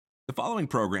The following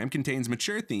program contains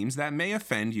mature themes that may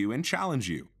offend you and challenge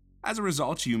you. As a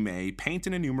result, you may paint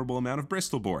an innumerable amount of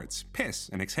Bristol boards, piss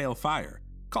and exhale fire,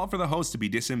 call for the host to be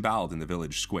disemboweled in the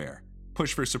village square,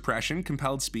 push for suppression,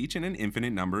 compelled speech, and an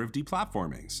infinite number of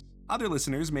deplatformings. Other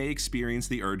listeners may experience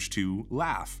the urge to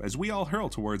laugh as we all hurl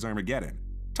towards Armageddon,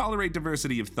 tolerate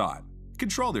diversity of thought,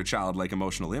 control their childlike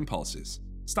emotional impulses,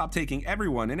 stop taking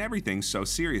everyone and everything so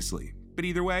seriously. But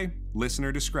either way,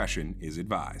 listener discretion is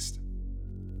advised.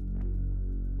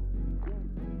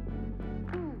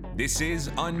 This is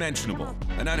Unmentionable,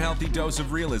 an unhealthy dose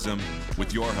of realism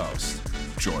with your host,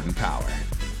 Jordan Power.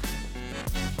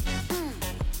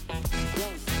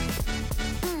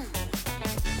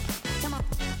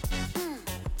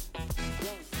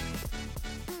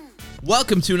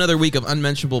 Welcome to another week of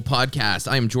Unmentionable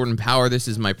Podcast. I am Jordan Power. This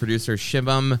is my producer,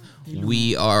 Shivam.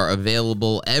 We are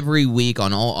available every week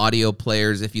on all audio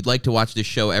players. If you'd like to watch the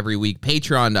show every week,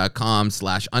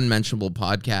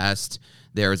 patreon.com/unmentionablepodcast.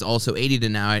 There is also 80 to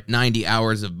 90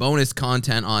 hours of bonus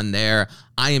content on there.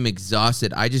 I am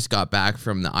exhausted. I just got back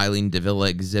from the Eileen Davila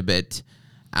exhibit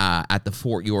at the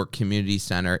Fort York Community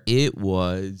Center. It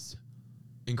was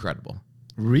incredible.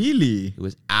 Really? It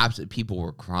was absolute. People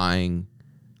were crying.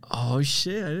 Oh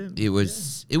shit! I didn't. It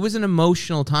was an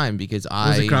emotional time because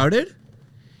Was it crowded?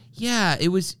 Yeah, it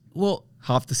was. Well,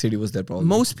 half the city was there probably.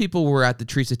 Most people were at the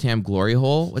Teresa Tam Glory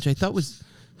Hole, which I thought was.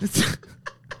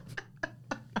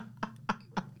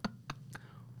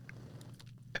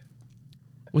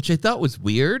 Which I thought was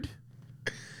weird.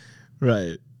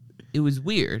 Right. It was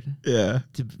weird. Yeah.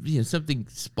 To something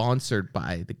sponsored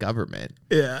by the government.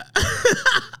 Yeah.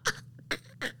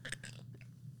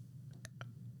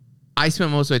 I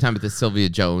spent most of my time at the Sylvia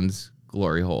Jones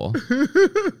Glory Hole.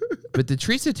 But the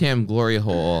Teresa Tam Glory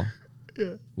Hole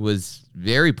was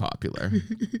very popular.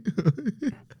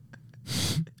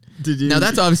 Did you? Now,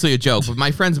 that's obviously a joke, but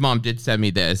my friend's mom did send me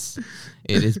this.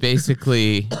 It is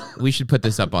basically, we should put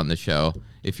this up on the show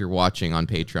if you're watching on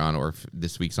Patreon or if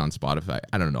this week's on Spotify.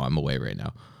 I don't know. I'm away right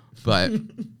now. But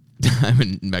I'm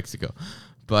in Mexico.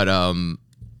 But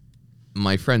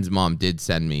my friend's mom did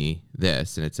send me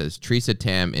this, and it says, Teresa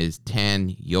Tam is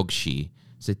Tan Yogshi,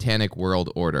 Satanic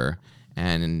World Order.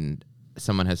 And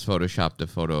someone has photoshopped a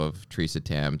photo of Teresa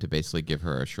Tam to basically give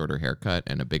her a shorter haircut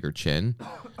and a bigger chin.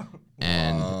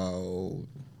 And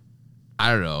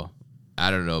I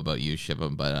don't know about you,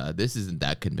 Shivam, but this isn't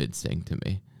that convincing to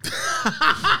me.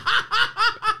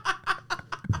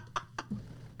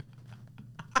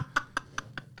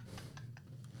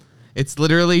 It's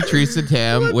literally Teresa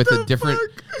Tam with a different.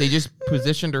 They just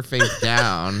positioned her face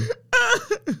down,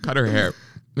 cut her hair,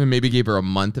 and maybe gave her a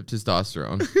month of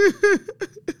testosterone.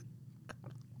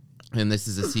 And this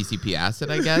is a CCP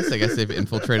asset, I guess. I guess they've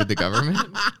infiltrated the government.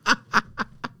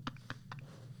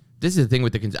 This is the thing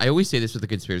with I always say this with the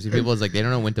conspiracy people is like they don't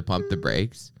know when to pump the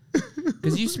brakes.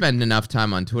 Because you spend enough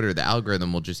time on Twitter, the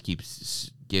algorithm will just keep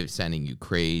sending you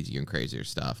crazier and crazier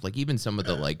stuff. Like even some of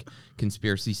the like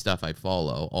conspiracy stuff I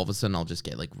follow, all of a sudden I'll just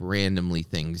get like randomly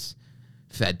things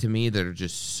fed to me that are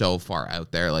just so far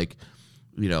out there. Like,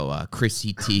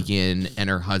 Chrissy Teigen and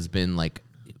her husband like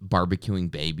barbecuing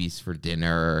babies for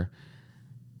dinner.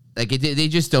 Like they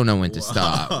just don't know when to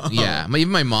stop. Yeah, even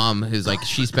my mom is like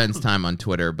she spends time on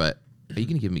Twitter. But are you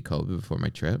gonna give me COVID before my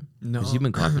trip? No, because you've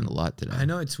been coughing a lot today. I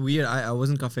know it's weird. I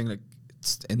wasn't coughing like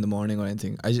in the morning or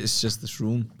anything. It's just this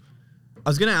room. I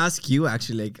was gonna ask you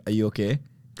actually, like, are you okay?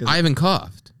 I haven't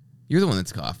coughed. You're the one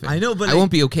that's coughing. I know, but I won't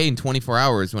be okay in 24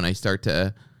 hours when I start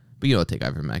to. But I'll take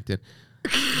ivermectin.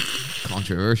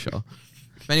 Controversial.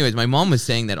 But anyways, my mom was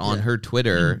saying that on her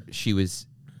Twitter, she was.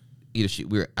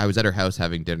 I was at her house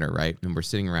having dinner, right? And we're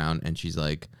sitting around and she's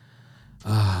like,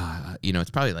 it's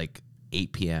probably like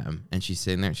 8 p.m. And she's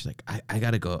sitting there and she's like, I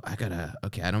gotta go.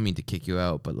 Okay, I don't mean to kick you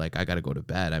out, but like, I gotta go to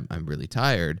bed. I'm really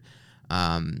tired.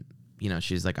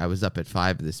 She's like, I was up at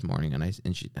 5 this morning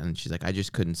and she's like, I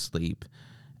just couldn't sleep.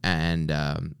 And,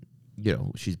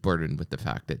 she's burdened with the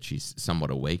fact that she's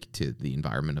somewhat awake to the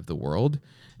environment of the world.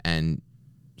 And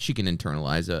she can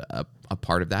internalize a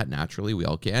part of that naturally. We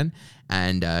all can.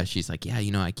 And she's like, yeah,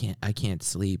 I can't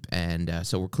sleep. And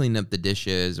so we're cleaning up the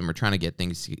dishes and we're trying to get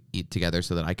things together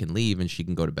so that I can leave and she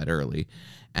can go to bed early.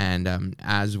 And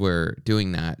as we're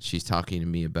doing that, she's talking to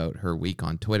me about her week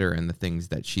on Twitter and the things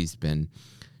that she's been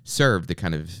served, the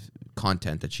kind of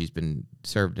content that she's been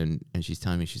served. And she's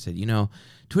telling me, she said,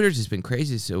 Twitter's just been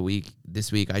crazy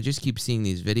this week. I just keep seeing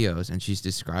these videos. And she's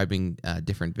describing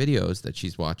different videos that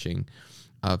she's watching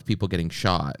of people getting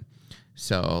shot.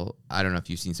 So I don't know if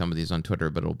you've seen some of these on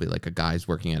Twitter, but it'll be like a guy's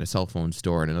working at a cell phone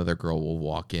store and another girl will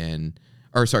walk in.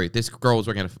 Or sorry, this girl was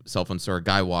working at a cell phone store. A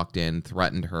guy walked in,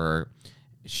 threatened her,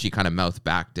 she kind of mouthed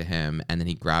back to him, and then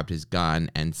he grabbed his gun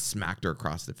and smacked her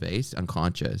across the face,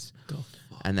 unconscious.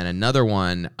 And then another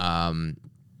one,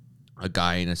 a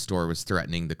guy in a store was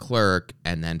threatening the clerk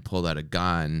and then pulled out a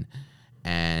gun,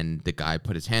 and the guy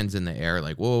put his hands in the air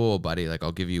like, whoa, buddy, like,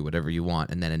 I'll give you whatever you want.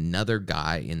 And then another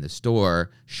guy in the store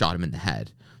shot him in the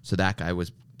head. So that guy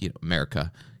was,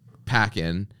 America,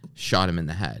 packing, shot him in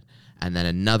the head. And then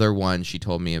another one she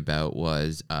told me about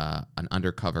was an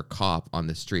undercover cop on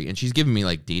the street. And she's giving me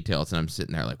like details, and I'm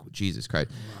sitting there like, Jesus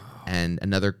Christ. Wow. And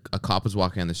a cop was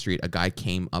walking on the street. A guy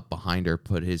came up behind her,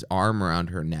 put his arm around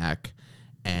her neck,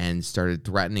 and started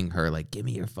threatening her, like, give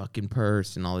me your fucking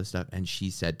purse and all this stuff. And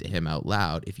she said to him out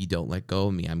loud, if you don't let go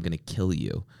of me, I'm going to kill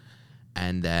you.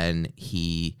 And then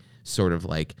he sort of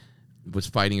like was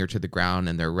fighting her to the ground,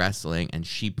 and they're wrestling, and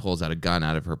she pulls out a gun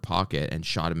out of her pocket and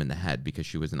shot him in the head because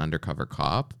she was an undercover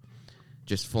cop.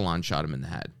 Just full on shot him in the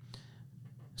head.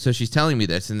 So she's telling me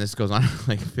this, and this goes on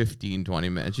for like 15, 20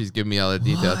 minutes. She's giving me all the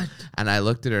details. And I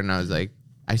looked at her and I was like,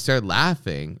 I started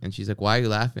laughing, and she's like, why are you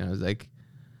laughing? I was like,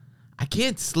 I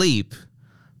can't sleep,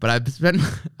 but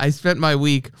I spent my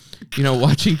week,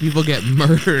 watching people get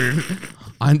murdered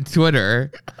on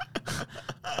Twitter.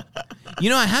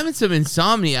 I'm having some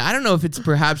insomnia. I don't know if it's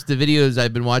perhaps the videos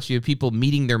I've been watching of people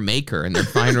meeting their maker in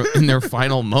their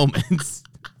final moments,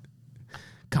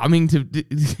 coming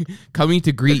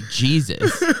to greet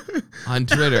Jesus on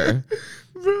Twitter.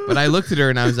 But I looked at her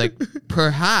and I was like,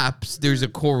 perhaps there's a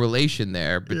correlation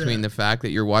there between the fact that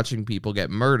you're watching people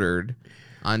get murdered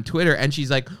on Twitter. And she's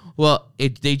like, well,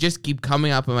 they just keep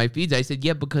coming up on my feeds. I said,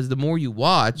 yeah, because the more you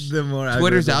watch, the more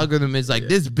Twitter's algorithm is like,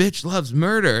 this bitch loves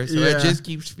murder. So it just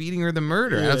keeps feeding her the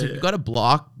murder. And I was like, you got to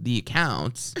block the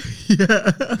accounts.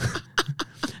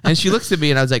 And she looks at me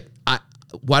and I was like,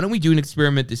 why don't we do an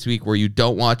experiment this week where you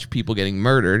don't watch people getting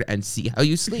murdered and see how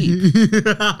you sleep?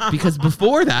 Because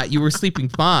before that, you were sleeping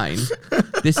fine.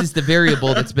 This is the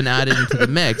variable that's been added into the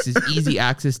mix, is easy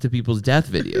access to people's death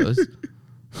videos.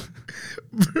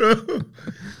 Bro.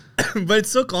 But it's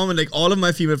so common. Like, all of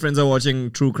my female friends are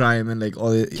watching true crime and like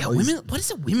all women. What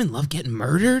is it? Women love getting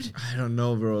murdered? I don't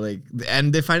know, bro. Like,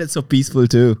 and they find it so peaceful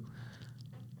too.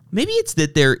 Maybe it's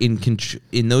that they're in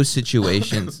those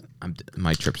situations.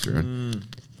 My trip's ruined.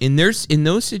 In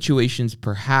those situations,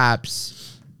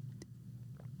 perhaps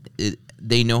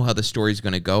they know how the story's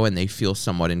going to go and they feel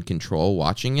somewhat in control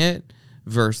watching it,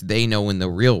 versus they know in the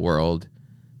real world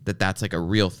that that's like a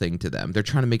real thing to them. They're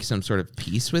trying to make some sort of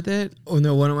peace with it. Oh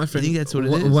no, one of my friends. I think that's what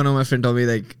it is. One of my friends told me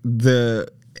like the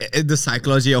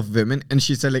psychology of women, and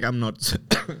she said like, I'm not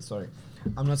sorry,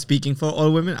 I'm not speaking for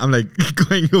all women. I'm like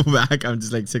going back. I'm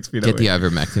just like 6 feet away. Get the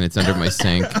ivermectin. It's under my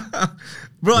sink.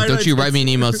 Bro, like, don't you write me an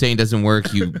email saying it doesn't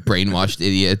work, you brainwashed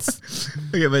idiots.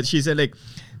 Okay, but she said like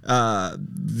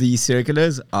the serial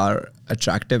killers are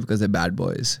attractive because they're bad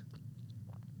boys.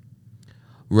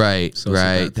 Right,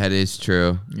 right. That is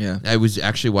true. Yeah. I was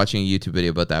actually watching a YouTube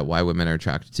video about that, why women are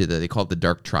attracted to they call it the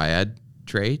dark triad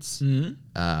traits. Mm-hmm.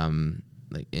 And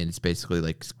it's basically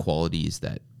like qualities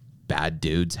that bad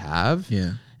dudes have.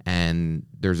 Yeah. And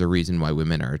there's a reason why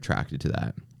women are attracted to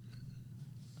that.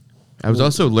 I was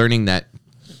also learning that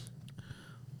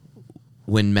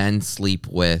when men sleep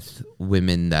with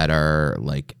women that are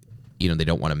like, they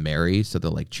don't want to marry, so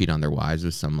they'll like cheat on their wives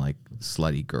with some like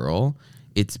slutty girl.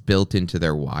 It's built into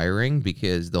their wiring,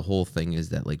 because the whole thing is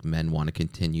that like men want to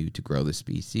continue to grow the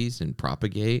species and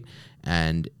propagate.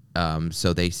 And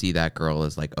so they see that girl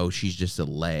as like, oh, she's just a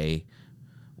lay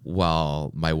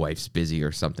while my wife's busy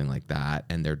or something like that.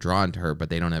 And they're drawn to her, but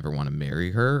they don't ever want to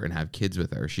marry her and have kids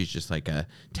with her. She's just like a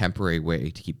temporary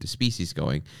way to keep the species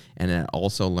going. And I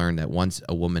also learned that once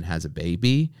a woman has a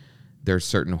baby, there's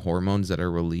certain hormones that are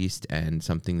released and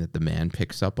something that the man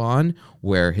picks up on,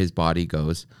 where his body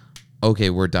goes,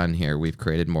 okay, we're done here. We've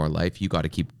created more life. You got to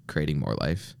keep creating more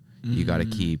life. You got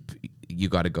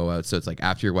to go out. So it's like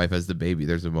after your wife has the baby,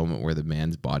 there's a moment where the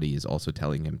man's body is also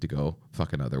telling him to go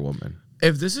fuck another woman.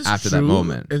 If this is after true, that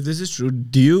moment. If this is true,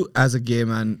 do you as a gay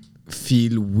man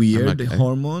feel weird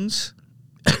hormones?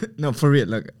 No, for real.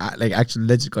 Like actually,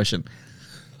 legit question.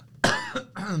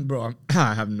 Bro,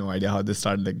 I have no idea how this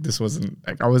started. Like, this wasn't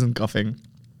like I wasn't coughing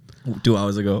 2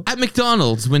 hours ago. At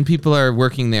McDonald's, when people are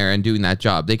working there and doing that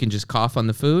job, they can just cough on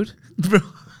the food? Bro,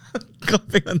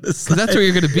 coughing on the side. Because that's where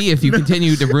you're going to be if you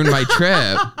continue to ruin my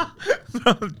trip.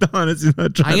 Bro, I'm honestly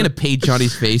not trying. I'm going to paint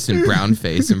Johnny's face and brown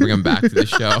face and bring him back to the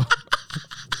show.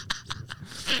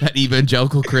 That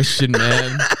evangelical Christian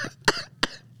man.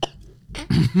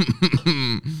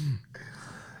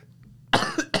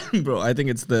 Bro, I think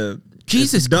it's the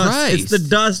Jesus dust. Christ. It's the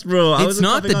dust, bro. It's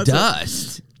not the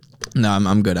dust. No,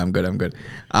 I'm good. I'm good.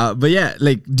 But yeah,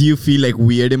 like, do you feel like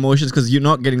weird emotions because you're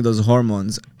not getting those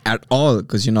hormones at all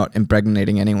because you're not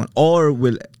impregnating anyone, or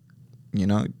will,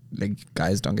 like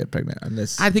guys don't get pregnant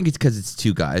unless I think it's because it's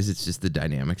two guys. It's just the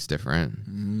dynamics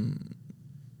different.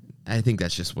 I think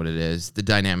that's just what it is. The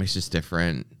dynamics just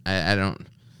different. I don't.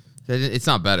 It's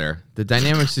not better. The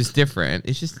dynamics is different.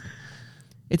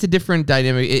 It's a different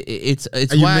dynamic. It's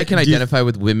why I can identify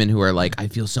with women who are like, I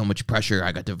feel so much pressure.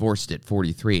 I got divorced at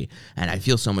 43, and I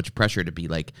feel so much pressure to be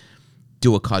like,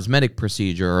 do a cosmetic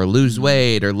procedure or lose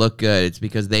weight or look good. It's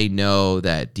because they know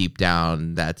that deep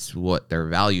down that's what they're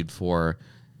valued for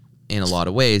in a lot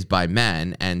of ways by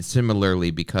men. And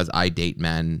similarly, because I date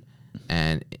men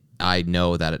and I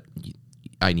know that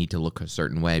I need to look a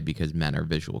certain way because men are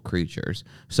visual creatures.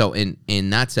 So in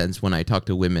that sense, when I talk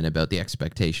to women about the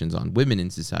expectations on women in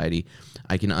society,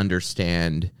 I can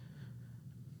understand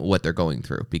what they're going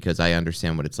through because I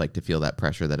understand what it's like to feel that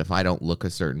pressure that if I don't look a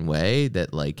certain way,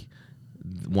 that like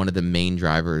one of the main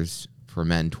drivers for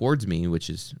men towards me, which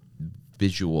is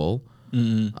visual,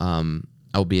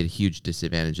 I'll be at a huge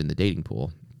disadvantage in the dating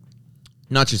pool.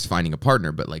 Not just finding a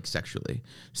partner, but like sexually.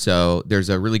 So there's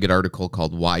a really good article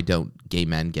called Why Don't Gay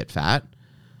Men Get Fat?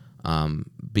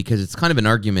 Because it's kind of an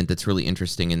argument that's really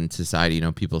interesting in society.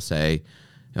 People say,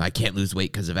 I can't lose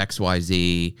weight because of X, Y,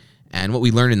 Z. And what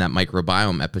we learned in that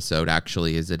microbiome episode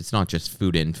actually is that it's not just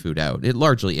food in, food out. It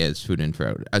largely is food in, food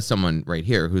out. As someone right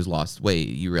here who's lost weight,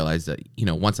 you realize that,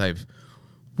 once I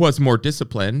was more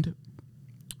disciplined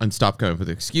and stopped coming up with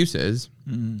excuses,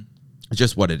 it's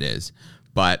just what it is.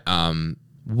 But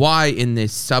why in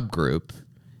this subgroup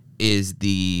is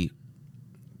the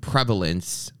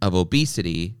prevalence of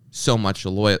obesity so much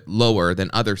lower than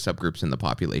other subgroups in the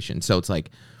population? So it's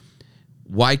like,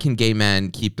 why can gay men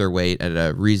keep their weight at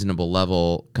a reasonable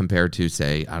level compared to,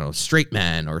 say, I don't know, straight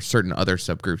men or certain other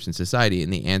subgroups in society?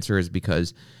 And the answer is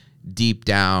because deep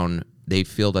down they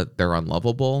feel that they're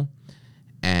unlovable,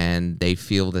 and they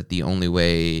feel that the only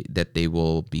way that they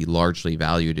will be largely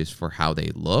valued is for how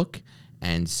they look.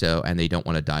 And they don't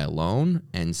want to die alone.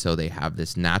 And so they have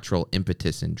this natural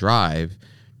impetus and drive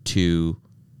to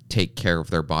take care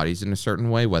of their bodies in a certain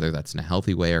way, whether that's in a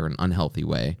healthy way or an unhealthy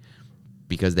way,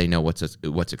 because they know what's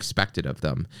expected of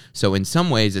them. So in some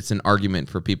ways, it's an argument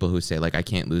for people who say, like, I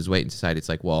can't lose weight in society. It's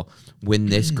like, well, when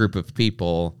this group of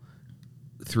people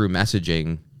through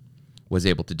messaging was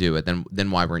able to do it,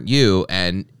 then why weren't you?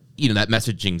 And that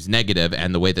messaging's negative,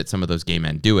 and the way that some of those gay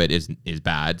men do it is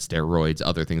bad, steroids,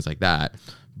 other things like that.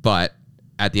 But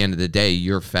at the end of the day,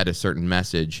 you're fed a certain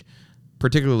message,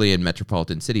 particularly in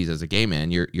metropolitan cities as a gay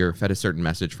man, you're fed a certain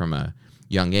message from a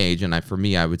young age. And for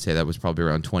me, I would say that was probably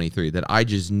around 23, that I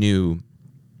just knew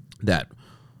that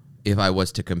if I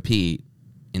was to compete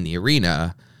in the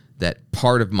arena, that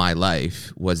part of my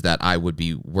life was that I would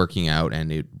be working out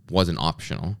and it wasn't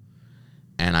optional,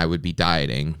 and I would be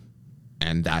dieting.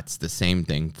 And that's the same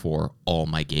thing for all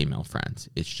my gay male friends.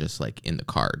 It's just like in the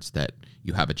cards that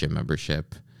you have a gym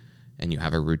membership and you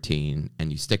have a routine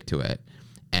and you stick to it,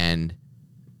 and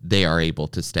they are able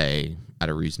to stay at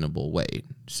a reasonable weight.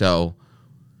 So,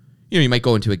 you might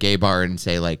go into a gay bar and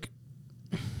say like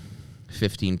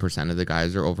 15% of the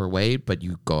guys are overweight, but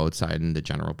you go outside in the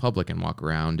general public and walk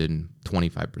around and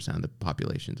 25% of the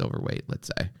population's overweight,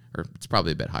 let's say. Or it's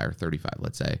probably a bit higher, 35,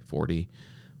 let's say, 40.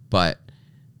 But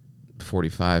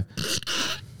 45.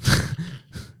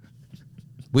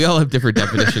 We all have different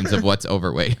definitions of what's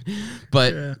overweight,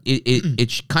 but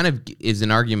it kind of is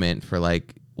an argument for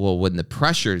like, well, when the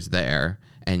pressure's there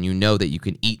and you know that you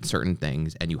can eat certain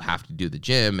things and you have to do the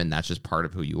gym and that's just part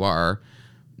of who you are,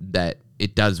 that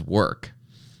it does work.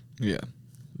 Yeah.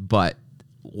 But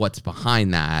what's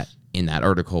behind that in that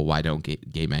article, Why Don't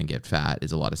Gay Men Get Fat,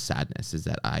 is a lot of sadness, is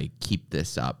that I keep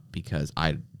this up because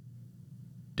I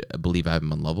believe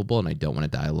I'm unlovable and I don't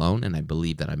want to die alone, and I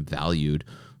believe that I'm valued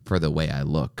for the way I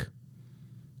look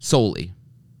solely.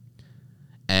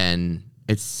 And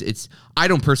it's I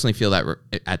don't personally feel that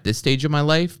at this stage of my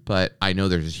life, but I know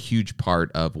there's a huge part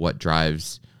of what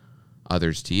drives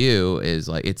others to you is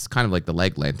like, it's kind of like the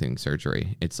leg lengthening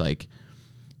surgery. It's like,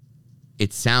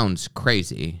 it sounds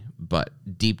crazy, but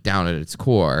deep down at its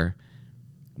core,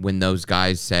 when those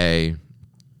guys say,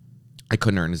 I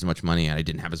couldn't earn as much money and I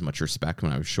didn't have as much respect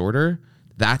when I was shorter,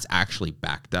 that's actually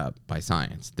backed up by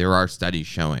science. There are studies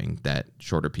showing that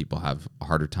shorter people have a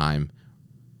harder time,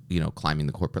 climbing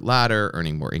the corporate ladder,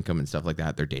 earning more income and stuff like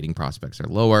that. Their dating prospects are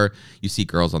lower. You see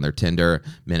girls on their Tinder,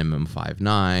 minimum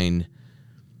 5'9".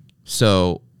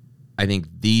 So I think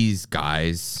these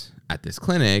guys at this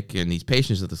clinic and these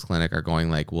patients at this clinic are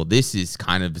going like, well, this is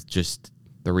kind of just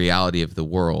the reality of the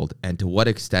world. And to what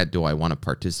extent do I want to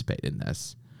participate in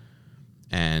this?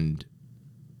 And,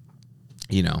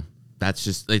 you know, that's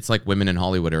just, it's like women in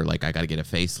Hollywood are like, I got to get a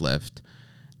facelift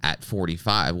at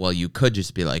 45. Well, you could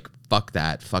just be like, fuck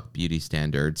that, fuck beauty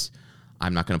standards.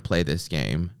 I'm not going to play this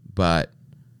game. But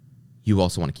you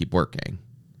also want to keep working.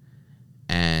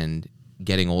 And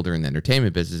getting older in the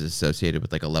entertainment business is associated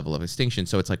with like a level of extinction.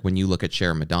 So it's like when you look at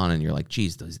Cher and Madonna and you're like,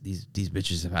 geez, these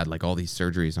bitches have had like all these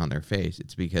surgeries on their face.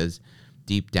 It's because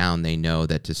deep down they know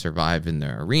that to survive in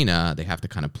their arena, they have to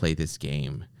kind of play this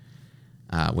game,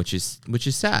 which is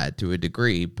sad to a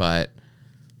degree. But,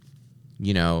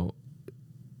 you know,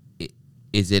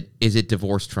 is it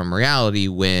divorced from reality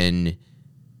when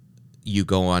you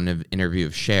go on an interview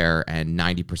of Cher and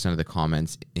 90% of the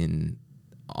comments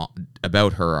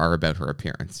about her are about her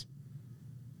appearance?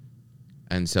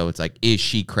 And so it's like, is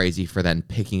she crazy for then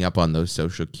picking up on those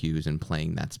social cues and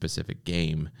playing that specific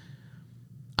game?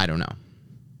 I don't know.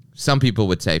 Some people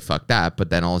would say fuck that, but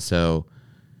then also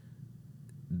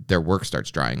their work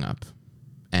starts drying up,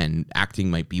 and acting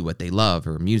might be what they love,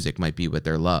 or music might be what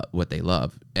they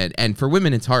love. And for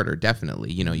women it's harder,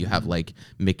 definitely. You know, you have like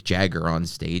Mick Jagger on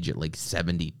stage at like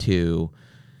 72.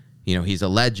 You know, he's a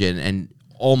legend, and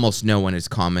almost no one is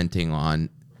commenting on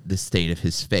the state of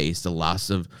his face, the loss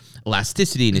of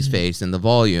elasticity in his face and the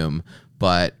volume.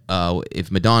 But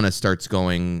if Madonna starts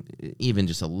going even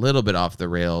just a little bit off the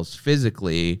rails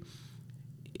physically,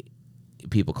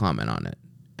 people comment on it.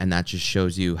 And that just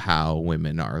shows you how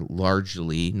women are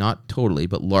largely, not totally,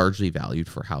 but largely valued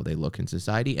for how they look in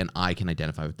society. And I can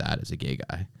identify with that as a gay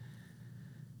guy.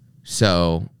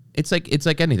 So it's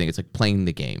like anything. It's like playing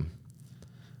the game.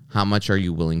 How much are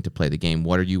you willing to play the game?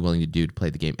 What are you willing to do to play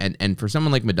the game? And for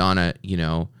someone like Madonna, you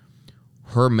know,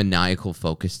 her maniacal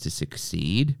focus to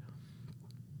succeed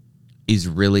is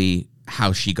really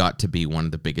how she got to be one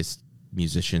of the biggest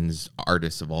musicians,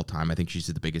 artists of all time. I think she's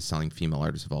the biggest selling female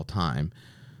artist of all time.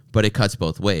 But it cuts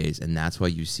both ways, and that's why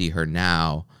you see her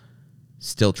now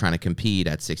still trying to compete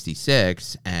at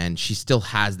 66, and she still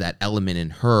has that element in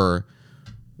her,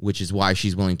 which is why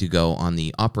she's willing to go on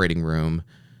the operating room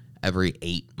every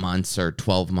 8 months or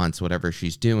 12 months, whatever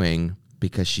she's doing,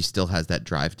 because she still has that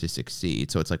drive to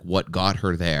succeed. So it's like what got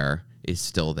her there is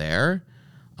still there,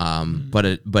 but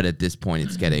at this point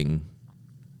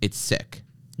it's sick.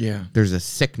 Yeah. There's a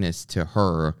sickness to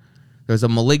her. There's a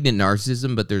malignant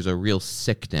narcissism, but there's a real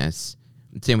sickness.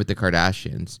 Same with the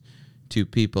Kardashians, to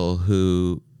people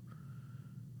who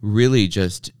really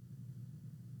just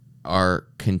are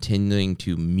continuing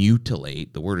to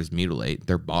mutilate, the word is mutilate,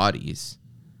 their bodies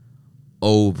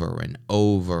over and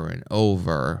over and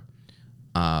over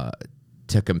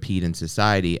to compete in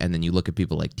society. And then you look at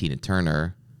people like Tina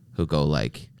Turner who go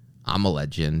like, I'm a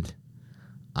legend.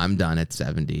 I'm done at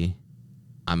 70.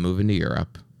 I'm moving to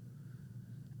Europe.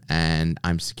 And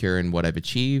I'm secure in what I've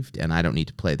achieved, and I don't need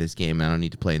to play this game, and I don't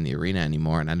need to play in the arena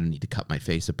anymore, and I don't need to cut my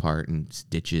face apart and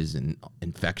stitches and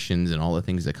infections and all the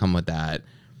things that come with that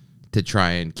to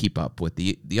try and keep up with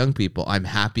the young people. I'm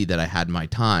happy that I had my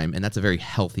time, and that's a very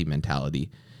healthy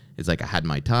mentality. It's like I had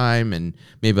my time, and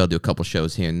maybe I'll do a couple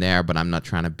shows here and there, but I'm not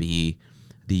trying to be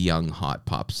the young, hot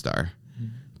pop star.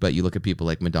 Mm-hmm. But you look at people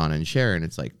like Madonna and Cher, and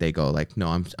it's like they go like, no,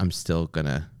 I'm still going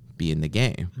to be in the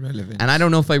game. Relevant. And I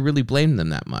don't know if I really blame them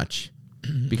that much,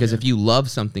 because if you love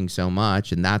something so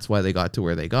much and that's why they got to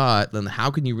where they got, then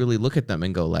how can you really look at them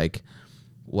and go like,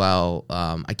 well,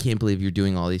 I can't believe you're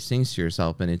doing all these things to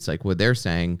yourself? And it's like, well, they're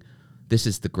saying this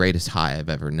is the greatest high I've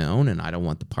ever known, and I don't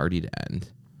want the party to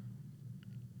end.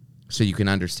 So you can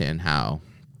understand how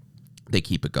they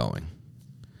keep it going,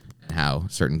 and how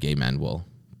certain gay men will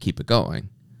keep it going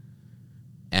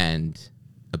and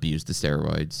abuse the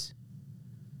steroids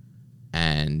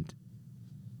and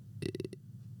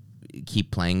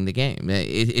keep playing the game.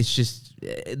 It's just,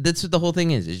 that's what the whole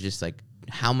thing is. It's just like,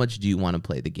 how much do you want to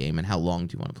play the game, and how long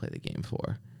do you want to play the game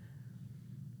for?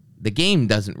 The game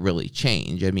doesn't really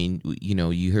change. I mean, you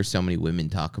know, you hear so many women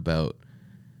talk about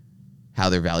how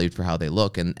they're valued for how they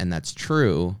look, and that's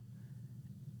true.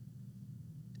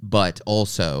 But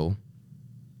also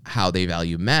how they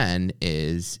value men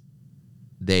is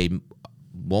they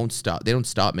don't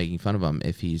stop making fun of him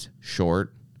if he's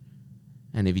short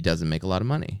and if he doesn't make a lot of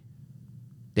money.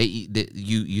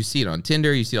 You see it on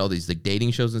Tinder, you see all these like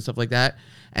dating shows and stuff like that.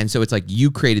 And so it's like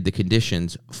you created the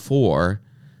conditions for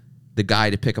the guy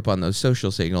to pick up on those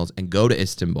social signals and go to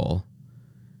Istanbul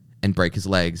and break his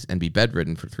legs and be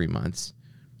bedridden for 3 months.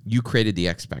 You created the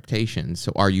expectations.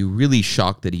 So are you really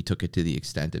shocked that he took it to the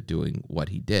extent of doing what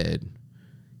he did?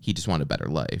 He just wanted a better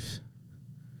life.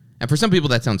 And for some people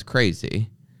that sounds crazy.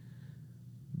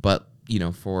 But, you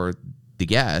know, for the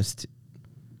guest,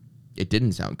 it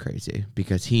didn't sound crazy,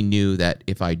 because he knew that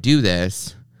if I do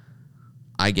this,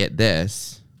 I get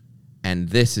this, and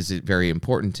this is very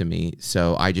important to me,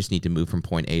 so I just need to move from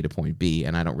point A to point B,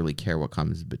 and I don't really care what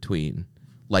comes between.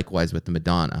 Likewise with the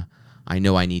Madonna. I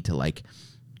know I need to, like,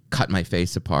 cut my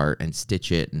face apart and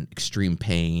stitch it, and extreme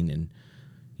pain, and,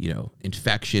 you know,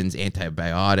 infections,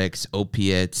 antibiotics,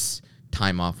 opiates,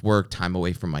 time off work, time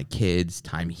away from my kids,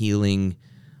 time healing.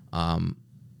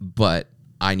 But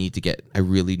I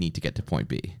really need to get to point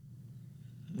B.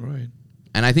 Right.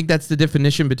 And I think that's the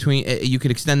definition between, you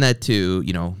could extend that to,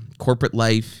 you know, corporate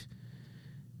life,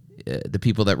 the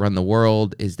people that run the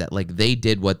world, is that, like, they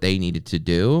did what they needed to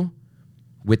do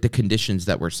with the conditions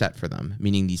that were set for them.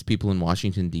 Meaning these people in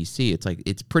Washington, D.C., it's like,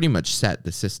 it's pretty much set,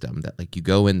 the system, that, like, you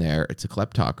go in there, it's a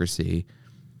kleptocracy,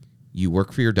 you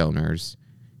work for your donors,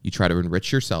 you try to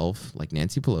enrich yourself like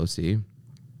Nancy Pelosi,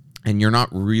 and you're not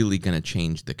really going to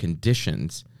change the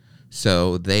conditions.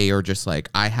 So they are just like,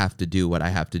 I have to do what I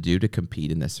have to do to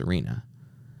compete in this arena.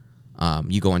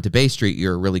 You go into Bay Street,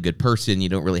 you're a really good person, you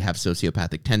don't really have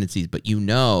sociopathic tendencies, but you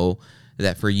know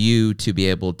that for you to be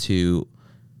able to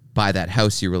buy that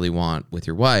house you really want with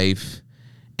your wife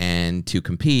and to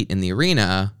compete in the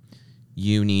arena,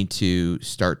 you need to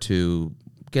start to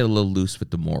get a little loose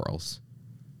with the morals.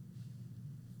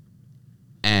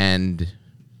 And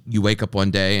you wake up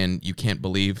one day and you can't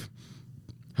believe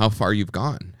how far you've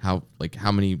gone, how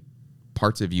many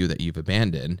parts of you that you've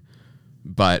abandoned.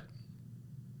 But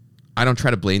I don't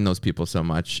try to blame those people so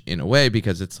much, in a way,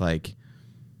 because it's like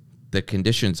the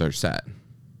conditions are set.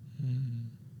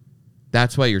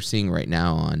 That's why you're seeing right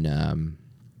now on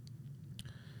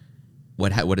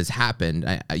what has happened.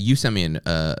 You sent me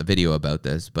a video about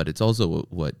this, but it's also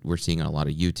what we're seeing on a lot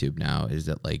of YouTube now, is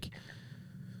that, like,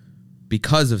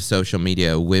 because of social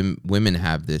media, women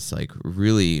have this, like,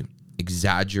 really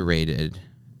exaggerated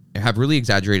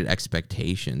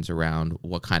expectations around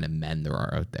what kind of men there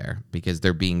are out there, because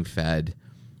they're being fed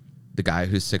the guy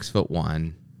who's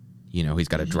 6'1", you know, he's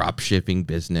got a drop shipping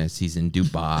business, he's in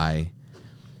Dubai.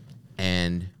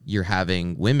 And you're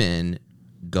having women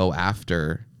go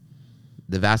after,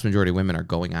 the vast majority of women are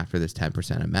going after this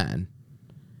 10% of men.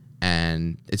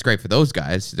 And it's great for those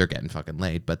guys, they're getting fucking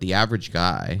laid, but the average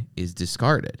guy is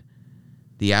discarded.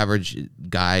 The average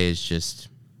guy is just,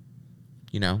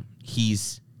 you know,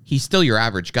 he's still your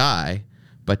average guy,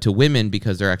 but to women,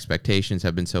 because their expectations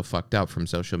have been so fucked up from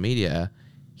social media,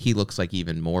 he looks like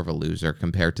even more of a loser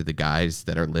compared to the guys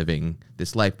that are living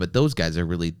this life. But those guys are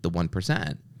really the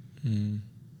 1%.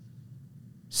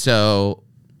 So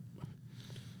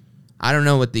I don't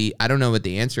know what the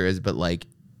answer is, but, like,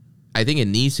 I think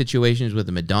in these situations with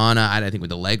the Madonna, I think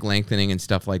with the leg lengthening and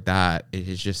stuff like that, it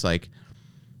is just like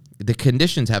the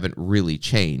conditions haven't really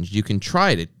changed. You can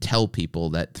try to tell people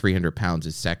that 300 pounds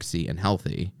is sexy and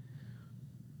healthy,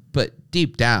 but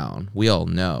deep down, we all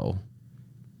know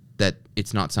that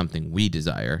it's not something we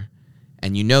desire.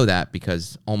 And you know that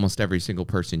because almost every single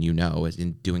person you know is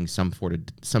doing some sort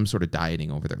of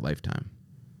dieting over their lifetime.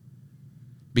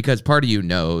 Because part of you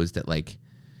knows that, like,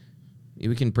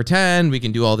 we can pretend, we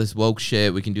can do all this woke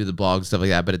shit, we can do the blog, stuff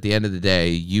like that, but at the end of the day,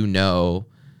 you know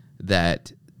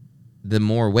that the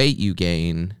more weight you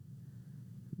gain,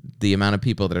 the amount of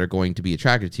people that are going to be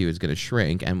attracted to you is going to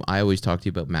shrink. And I always talk to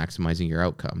you about maximizing your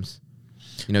outcomes.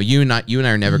 You know, you and I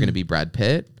are never going to be Brad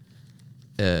Pitt.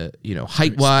 You know,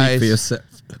 height-wise,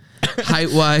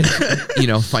 you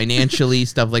know, financially,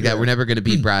 stuff like that. We're never going to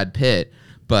be Brad Pitt,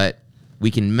 but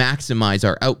we can maximize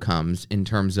our outcomes in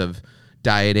terms of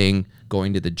dieting,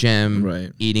 going to the gym,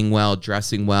 right, eating well,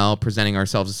 dressing well, presenting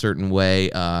ourselves a certain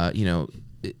way, you know,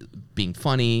 being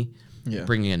funny,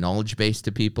 bringing a knowledge base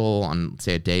to people on,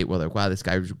 say, a date where they're like, wow, this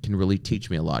guy can really teach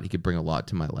me a lot. He could bring a lot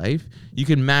to my life. You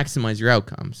can maximize your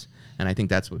outcomes. And I think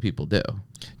that's what people do.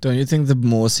 Don't you think the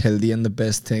most healthy and the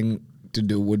best thing to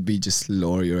do would be just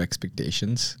lower your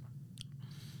expectations?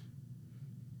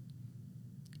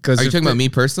 Are you talking about me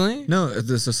personally? No,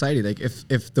 the society. Like,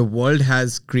 if the world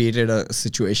has created a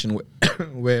situation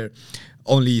where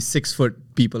only 6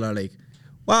 foot people are like,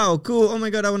 wow, cool, oh my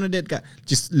God, I want to date guy.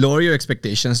 Just lower your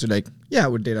expectations to, like, yeah, I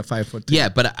would date a 5 foot. Yeah,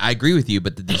 but I agree with you.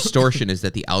 But the distortion is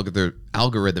that the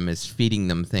algorithm is feeding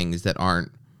them things that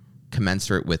aren't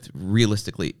commensurate with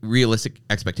realistic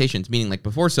expectations. Meaning, like,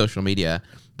 before social media,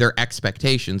 their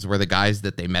expectations were the guys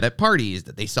that they met at parties,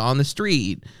 that they saw on the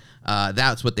street.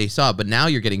 That's what they saw. But now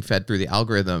you're getting fed through the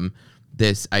algorithm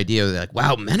this idea of, like,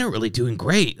 wow, men are really doing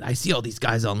great. I see all these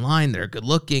guys online, they're good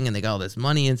looking and they got all this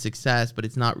money and success, but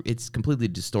it's completely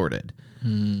distorted.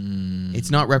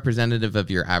 It's not representative of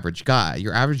your average guy.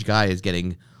 Your average guy is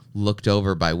getting looked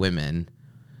over by women,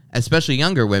 especially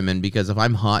younger women, because if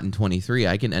I'm hot and 23,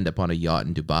 I can end up on a yacht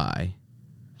in Dubai.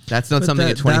 That's not But something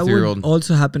a that would 23-year-old.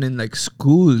 also happen in like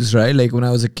schools, right? Like when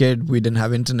I was a kid, we didn't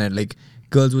have internet. Like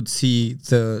girls would see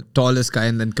the tallest guy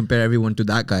and then compare everyone to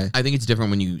that guy. I think it's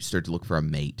different when you start to look for a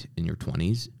mate in your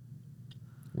 20s,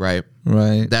 right?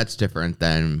 Right. That's different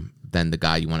than the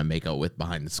guy you want to make out with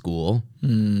behind the school.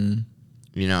 Mm.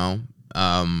 You know,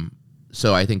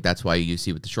 so I think that's why you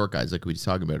see with the short guys, like we was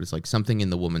talking about, it's like something in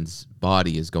the woman's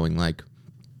body is going like,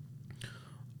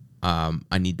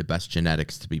 I need the best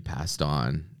genetics to be passed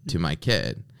on to my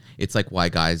kid. It's like why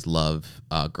guys love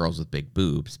girls with big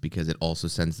boobs, because it also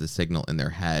sends the signal in their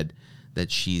head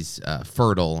that she's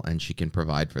fertile and she can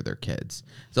provide for their kids.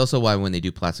 It's also why when they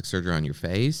do plastic surgery on your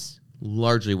face,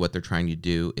 largely what they're trying to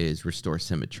do is restore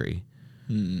symmetry.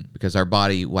 Because our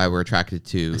body, why we're attracted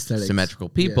to Aesthetics. symmetrical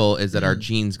people, is that our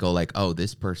genes go like, oh,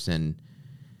 this person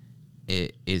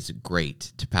is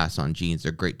great to pass on genes.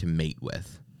 They're great to mate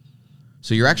with.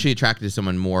 So you're actually attracted to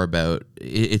someone more about,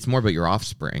 it's more about your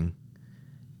offspring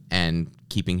and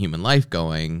keeping human life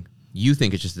going. You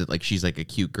think it's just that like she's like a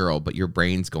cute girl, but your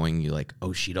brain's going, you're like,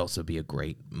 oh, she'd also be a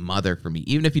great mother for me.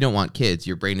 Even if you don't want kids,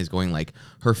 your brain is going like,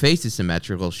 her face is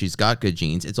symmetrical. She's got good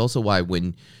genes. It's also why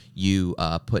when you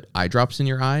put eye drops in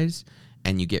your eyes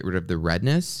and you get rid of the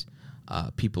redness,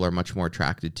 people are much more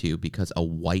attracted to, because a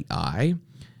white eye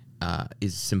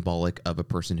is symbolic of a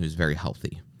person who's very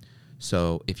healthy.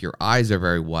 So if your eyes are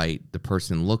very white, the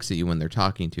person looks at you when they're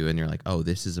talking to you and you're like, oh,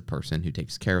 this is a person who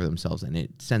takes care of themselves, and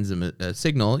it sends them a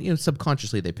signal, you know,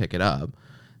 subconsciously they pick it up,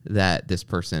 that this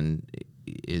person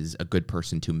is a good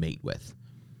person to mate with.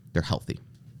 They're healthy.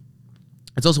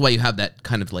 It's also why you have that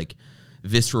kind of like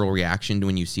visceral reaction to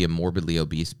when you see a morbidly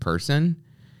obese person.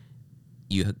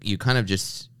 You kind of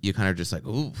just like,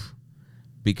 oof,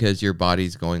 because your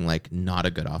body's going like, not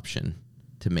a good option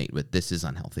to mate with. This is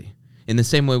unhealthy. In the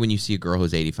same way, when you see a girl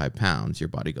who's 85 pounds, your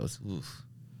body goes, oof.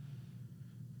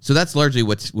 So that's largely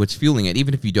what's fueling it.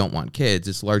 Even if you don't want kids,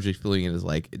 it's largely fueling it as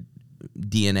like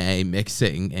DNA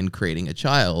mixing and creating a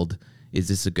child. Is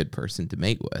this a good person to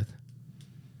mate with?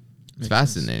 It's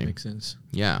fascinating. Makes sense.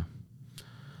 Yeah.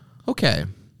 Okay.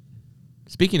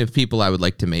 Speaking of people I would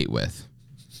like to mate with.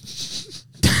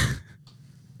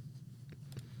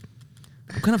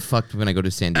 I'm kind of fucked when I go to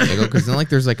San Diego, because then like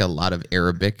there's like a lot of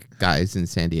Arabic guys in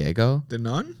San Diego. The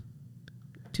none?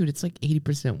 Dude, it's like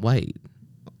 80% white.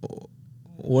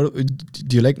 What do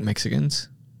you like Mexicans?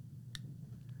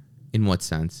 In what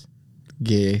sense?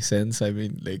 Gay sense. I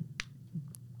mean, like.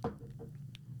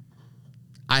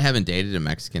 I haven't dated a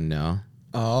Mexican, no.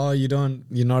 Oh,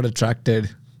 you're not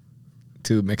attracted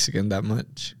to Mexican that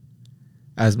much,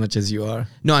 as much as you are.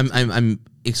 No, I'm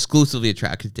exclusively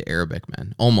attracted to Arabic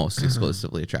men. Almost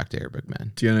exclusively attracted to Arabic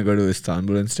men. Do you want to go to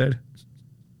Istanbul instead?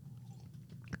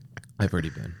 I've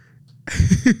already been.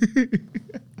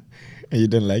 And you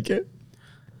didn't like it?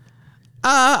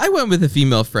 I went with a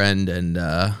female friend, and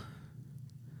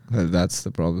Well, that's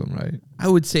the problem, right? I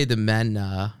would say the men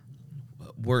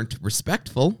weren't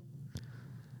respectful.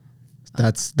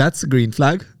 That's a green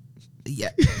flag. Yeah,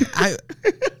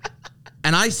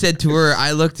 and I said to her,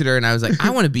 I looked at her and I was like,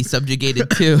 I want to be subjugated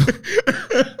too.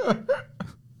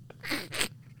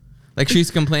 Like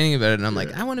she's complaining about it, and I'm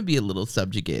like, I want to be a little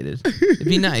subjugated. It'd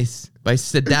be nice. By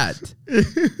Sadat. I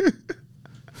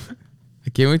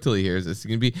can't wait till he hears this.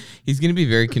 He's gonna be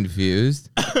very confused.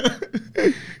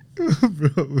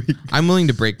 Bro, I'm willing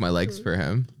to break my legs for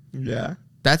him. yeah.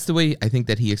 That's the way I think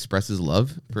that he expresses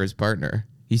love for his partner.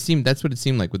 That's what it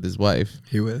seemed like with his wife.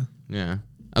 He will. Yeah.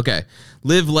 Okay.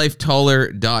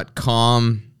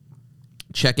 LiveLifeTaller.com.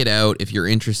 Check it out if you're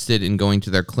interested in going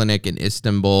to their clinic in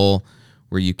Istanbul,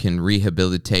 where you can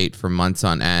rehabilitate for months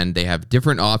on end. They have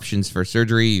different options for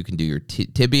surgery. You can do your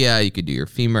tibia, you could do your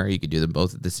femur, you could do them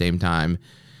both at the same time.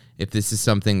 If this is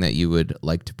something that you would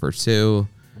like to pursue,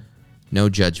 no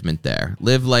judgment there.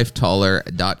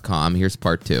 LiveLifeTaller.com. Here's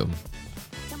part 2.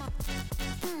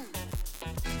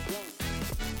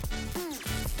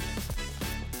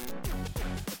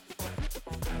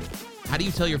 How do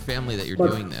you tell your family that you're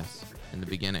doing this in the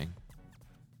beginning?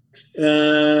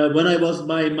 When I was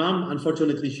my mom,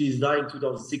 unfortunately, she's dying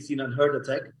 2016 on heart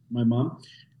attack. My mom,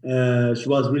 she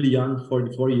was really young,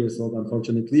 44 years old,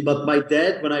 unfortunately. But my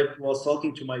dad, when I was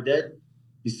talking to my dad,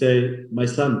 he said, "My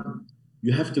son,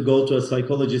 you have to go to a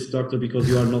psychologist doctor because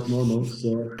you are not normal.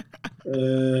 So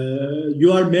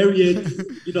you are married,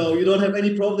 you don't have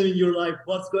any problem in your life.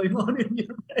 What's going on in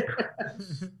your life?"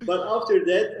 But after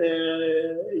that,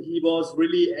 he was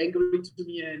really angry to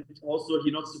me, and also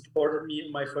he not supported me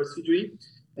in my first surgery.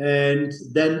 And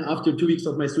then after 2 weeks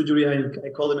of my surgery, I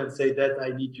called him and say that I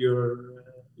need your,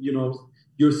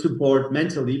 your support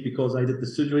mentally, because I did the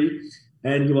surgery.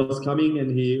 And he was coming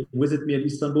and he visited me in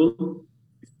Istanbul.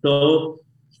 So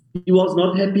he was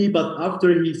not happy, but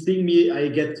after he seeing me, I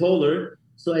get taller.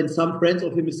 So, and some friends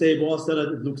of him say, "Boss,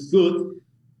 it looks good."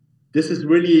 This is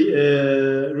really,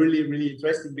 really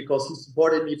interesting because he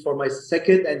supported me for my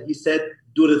second, and he said,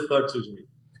 "Do the third surgery."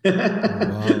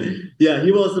 Wow. Yeah,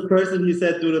 he was the person. He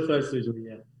said, "Do the third surgery."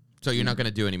 Yeah. So you're not going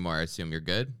to do anymore. I assume you're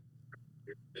good.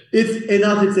 It's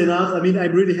enough. It's enough. I mean,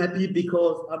 I'm really happy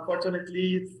because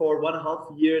unfortunately, for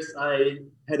 1.5 years, I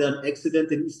had an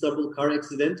accident in Istanbul, car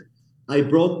accident. I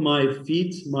broke my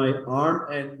feet, my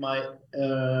arm, and my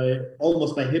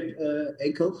almost my hip,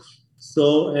 ankle.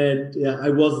 So, and yeah, I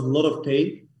was in a lot of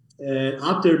pain.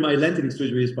 After my lengthening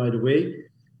surgeries, by the way.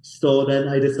 So then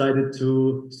I decided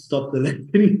to stop the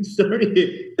lengthening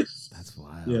surgery. That's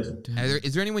wild. Yes.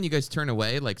 Is there anyone you guys turn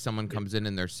away? Like someone comes in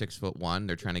and they're 6'1",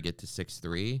 they're trying to get to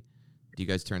 6'3". Do you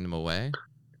guys turn them away?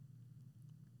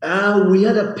 We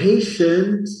had a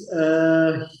patient.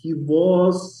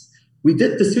 We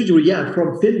did the surgery, yeah,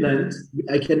 from Finland.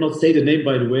 I cannot say the name,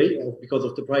 by the way, because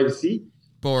of the privacy.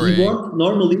 Boring. We want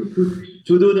normally to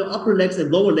do the upper legs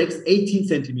and lower legs 18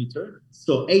 centimeter.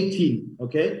 So 18,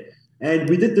 okay? And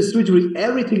we did the surgery.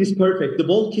 Everything is perfect. The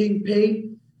bulking,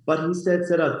 pain. But he said,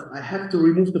 Sedat, I have to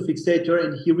remove the fixator.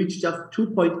 And he reached just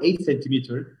 2.8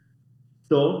 centimeter.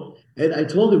 So, and I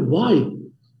told him, why?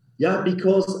 Yeah,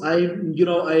 because I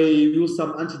use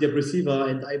some antidepressiva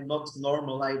and I'm not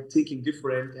normal. I'm thinking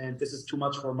different. And this is too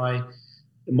much for my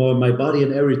body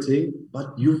and everything.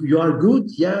 But you are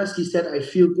good. Yes, he said, I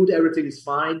feel good. Everything is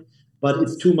fine. But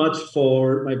it's too much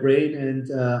for my brain. And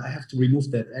I have to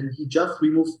remove that. And he just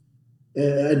removed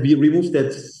and we removed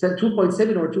that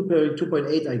 2.7 or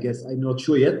 2.8, I guess. I'm not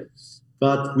sure yet.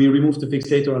 But we removed the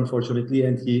fixator, unfortunately,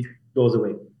 and he goes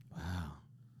away. Wow.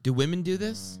 Do women do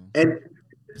this? And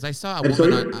because I saw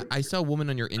I saw a woman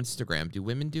on your Instagram. Do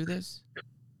women do this?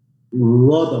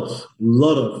 Lot of.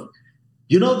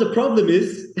 You know, the problem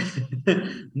is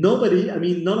none of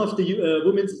the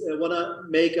women want to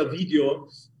make a video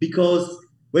because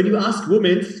when you ask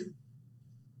women,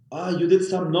 you did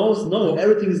some nose? No,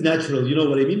 everything is natural. You know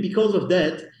what I mean? Because of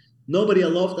that, nobody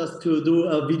allowed us to do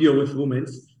a video with women.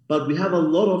 But we have a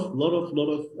lot of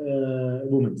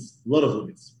women.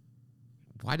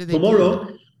 Why do they Tomorrow,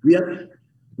 do that?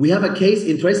 we have a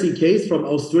interesting case from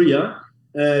Australia.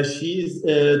 She is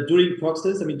during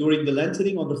the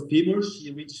lengthening on the femur,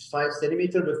 she reached 5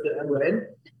 centimeters with the MRN.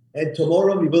 And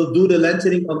tomorrow we will do the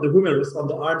lengthening on the humerus, on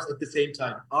the arms at the same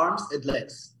time, arms and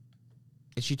legs.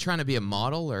 Is she trying to be a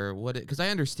model or what? Because I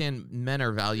understand men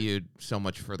are valued so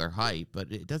much for their height, but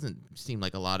it doesn't seem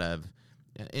like a lot of,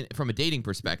 from a dating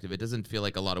perspective, it doesn't feel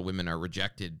like a lot of women are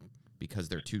rejected because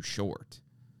they're too short.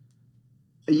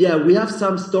 Yeah, we have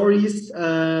some stories.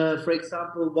 For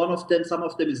example, some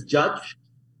of them is judged.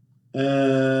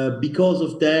 Because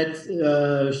of that,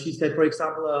 she said, for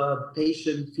example, a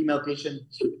female patient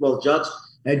was judged,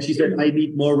 and she said, I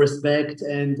need more respect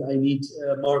and I need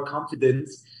more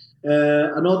confidence.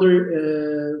 Some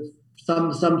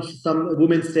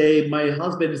women say, my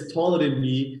husband is taller than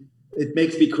me. It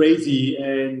makes me crazy,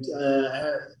 and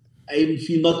I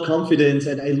feel not confident,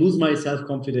 and I lose my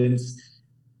self-confidence.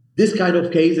 This kind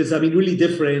of cases, really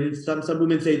different. Some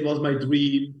women say it was my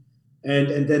dream.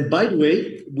 And then, by the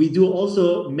way, we do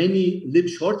also many lip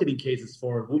shortening cases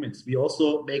for women. We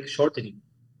also make shortening,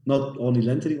 not only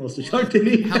lengthening, also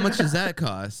shortening. How much does that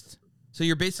cost? So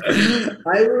you're basically...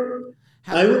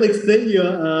 I will explain you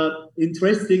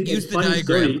interesting use the funny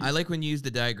diagram. story. I like when you use the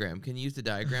diagram. Can you use the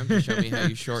diagram to show me how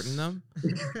you shorten them?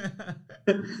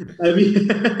 We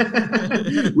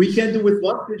can do with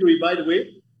one surgery, by the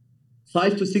way,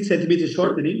 5 to 6 centimeters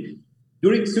shortening.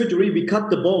 During surgery, we cut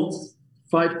the bones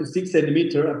 5 to 6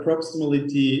 centimeter,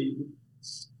 approximately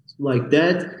like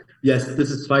that. Yes, this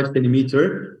is 5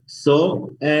 centimeter.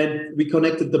 So, and we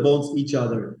connected the bones each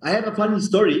other. I have a funny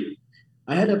story.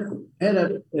 I had a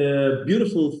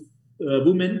beautiful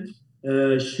woman.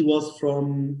 She was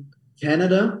from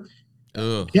Canada.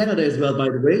 Ugh. Canada as well, by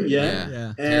the way.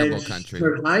 Yeah. And Terrible country.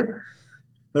 Her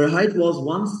height was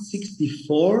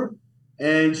 164,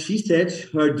 and she said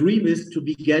her dream is to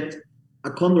get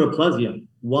achondroplasia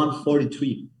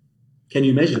 143. Can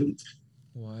you imagine it?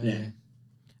 Why? Yeah.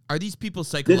 Are these people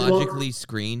psychologically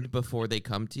screened before they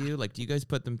come to you? Like, do you guys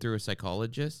put them through a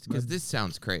psychologist? Because this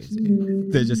sounds crazy.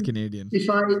 They're just Canadian. If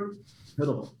I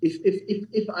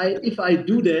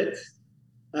do that,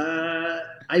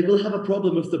 I will have a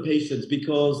problem with the patient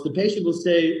because the patient will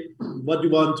say what you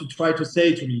want to try to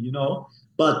say to me, you know.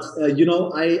 But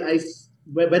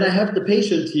when I have the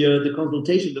patient here,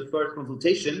 the first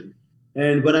consultation,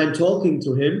 and when I'm talking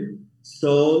to him,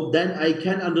 so then I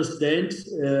can understand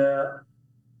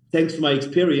thanks to my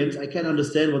experience, I can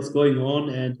understand what's going on.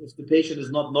 And if the patient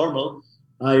is not normal,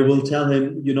 I will tell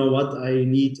him, you know what, I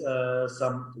need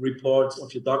some reports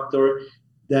of your doctor.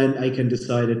 Then I can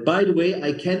decide it. By the way,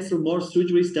 I cancel more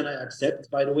surgeries than I accept,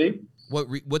 by the way.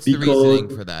 What's the reasoning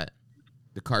for that?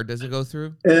 The card doesn't go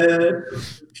through?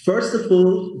 First of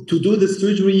all, to do the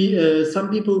surgery, some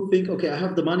people think, okay, I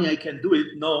have the money, I can do it.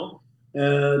 No,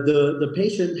 the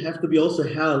patient have to be also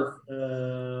health.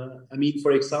 I mean,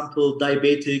 for example,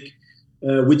 diabetic,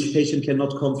 which patient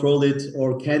cannot control it,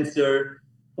 or cancer,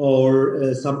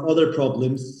 or some other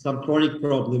problems, some chronic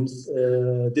problems,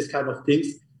 this kind of things.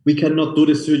 We cannot do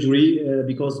the surgery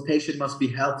because patient must be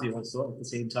healthy also at the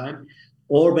same time.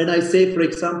 Or when I say, for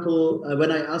example,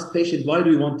 when I ask patient, why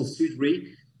do you want the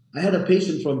surgery? I had a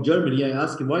patient from Germany. I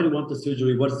asked him, why do you want the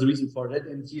surgery? What's the reason for that?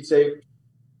 And he'd say,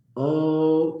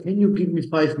 oh, can you give me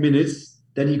 5 minutes?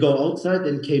 Then he go outside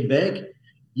and came back.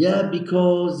 Yeah,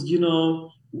 because, you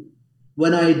know,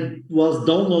 when I was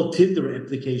download Tinder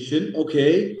application,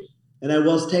 okay, and I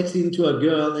was texting to a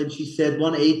girl and she said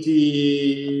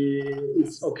 180,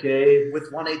 it's okay.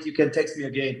 With 180, you can text me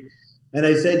again. And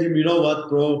I said to him, you know what,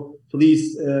 bro,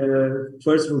 please,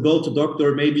 first we'll go to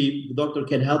doctor. Maybe the doctor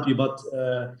can help you, but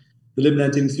the limb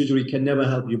lengthening surgery can never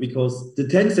help you because the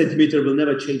 10 centimeter will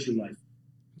never change your life.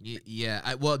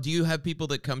 Yeah. Well, do you have people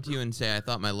that come to you and say, I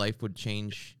thought my life would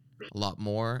change a lot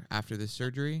more after this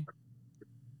surgery?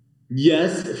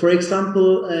 Yes. For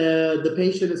example, the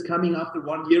patient is coming after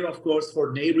 1 year, of course,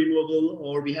 for nail removal,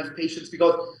 or we have patients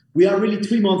because we are really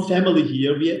 3-month family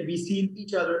here. We see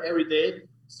each other every day.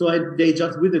 So they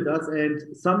just visit us, and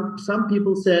some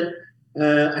people said,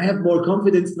 I have more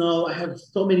confidence now. I had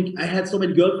so many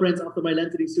girlfriends after my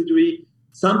lengthening surgery.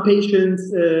 Some patients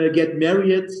get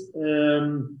married,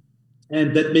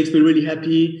 and that makes me really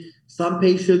happy. Some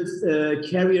patients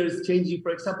careers changing.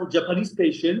 For example, Japanese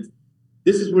patients.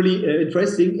 This is really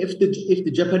interesting. If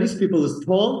the Japanese people is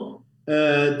tall,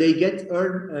 they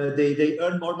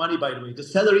earn more money. By the way, the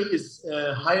salary is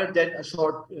higher than a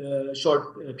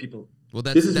short people. Well,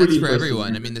 that's really for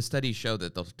everyone. I mean, the studies show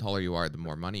that the taller you are, the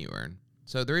more money you earn.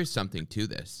 So there is something to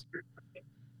this.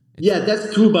 Yeah,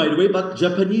 that's true, by the way, but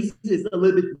Japanese is a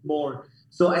little bit more.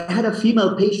 So I had a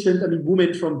female patient,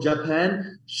 woman from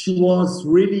Japan. She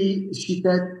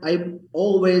said, I'm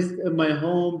always in my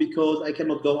home because I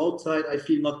cannot go outside. I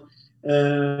feel not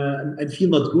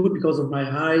good because of my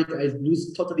height. I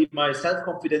lose totally my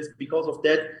self-confidence because of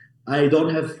that. I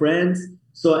don't have friends.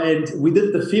 So, and we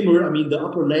did the femur, the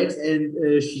upper legs,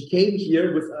 and she came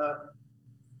here with a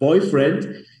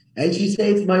boyfriend. And she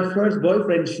says, my first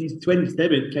boyfriend, she's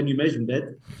 27. Can you imagine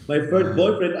that? My first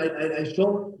boyfriend,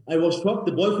 I was shocked.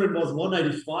 The boyfriend was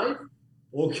 195.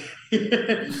 Okay.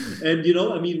 And,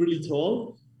 really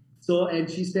tall. So, and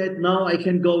she said, now I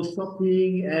can go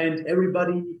shopping and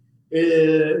everybody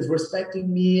is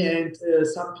respecting me. And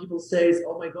some people say,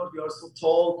 oh my God, you are so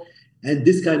tall. And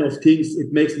this kind of things,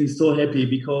 it makes me so happy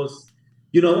because,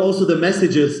 also the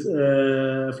messages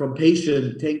from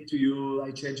patient, thank you,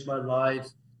 I changed my life.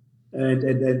 And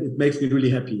it makes me really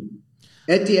happy.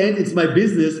 At the end, it's my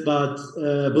business, but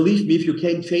believe me, if you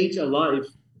can change a life,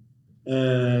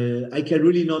 I can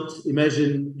really not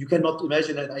imagine, you cannot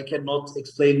imagine that I cannot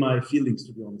explain my feelings,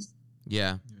 to be honest.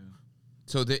 Yeah.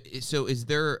 So is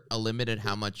there a limit at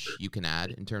how much you can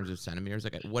add in terms of centimeters?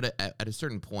 Like at a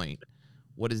certain point,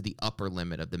 what is the upper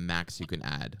limit of the max you can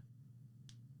add?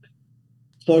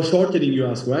 For shortening, you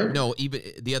ask, right? No, even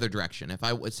the other direction. If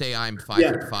I would say I'm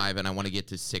 5'5" and I want to get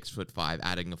to 6'5",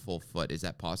 adding a full foot, is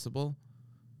that possible?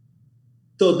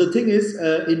 So the thing is,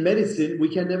 in medicine, we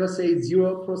can never say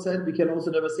 0%. We can also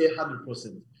never say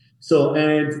 100%. So,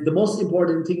 and the most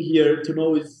important thing here to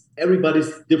know is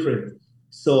everybody's different.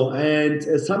 So, and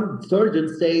some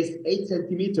surgeons say 8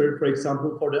 centimeter, for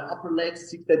example, for the upper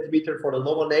legs, 6 centimeter for the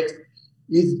lower legs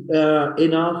is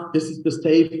enough. This is the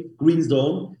safe green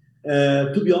zone.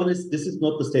 To be honest, this is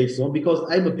not the safe zone because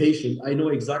I'm a patient. I know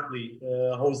exactly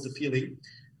how is the feeling.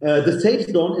 The safe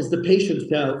zone is the patient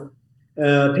self,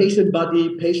 patient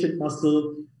body, patient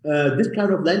muscle. This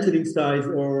kind of lengthening size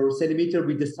or centimeter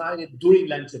we decided during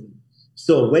lengthening.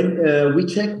 So when we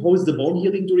check how is the bone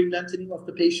healing during lengthening of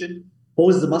the patient, how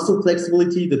is the muscle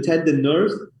flexibility, the tendon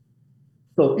nerves.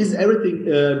 So is everything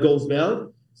goes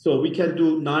well, so we can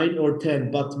do 9 or 10,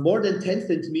 but more than 10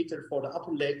 centimeter for the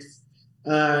upper legs,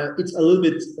 it's a little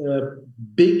bit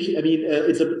big.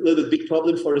 It's a little bit big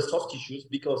problem for the soft tissues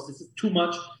because this is too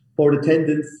much for the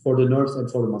tendons, for the nerves, and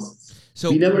for the muscles. So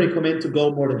we never recommend to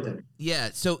go more than 10. Yeah.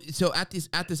 So at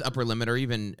this upper limit, or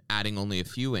even adding only a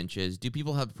few inches, do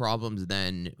people have problems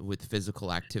then with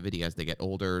physical activity as they get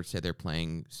older? Say they're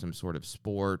playing some sort of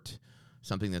sport,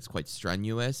 something that's quite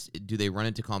strenuous. Do they run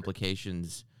into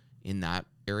complications in that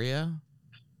area?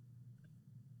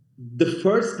 The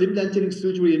first limb lengthening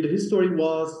surgery in the history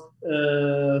was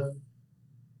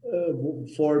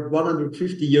for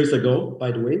 150 years ago,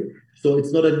 by the way. So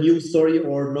it's not a new story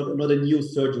or not a new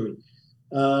surgery.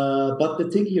 But the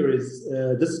thing here is,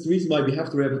 this is the reason why we have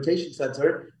the rehabilitation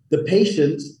center. The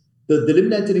patient, the limb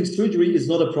lengthening surgery is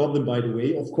not a problem, by the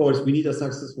way. Of course, we need a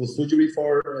successful surgery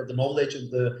for the knowledge and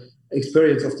the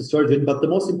experience of the surgeon. But the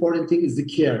most important thing is the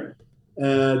care.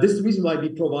 This is the reason why we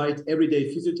provide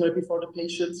everyday physiotherapy for the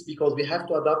patients, because we have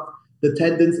to adapt the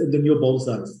tendons and the new bone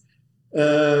size.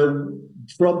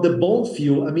 From the bone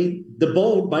view, I mean, the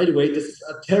bone, by the way, this is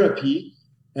a therapy,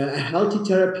 a healthy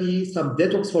therapy, some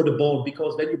detox for the bone,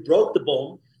 because when you broke the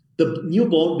bone, the new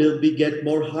bone will get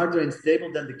more harder and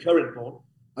stable than the current bone,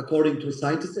 according to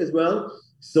scientists as well.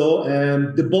 So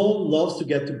the bone loves to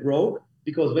get broke,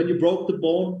 because when you broke the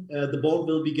bone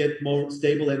will get more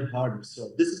stable and harder.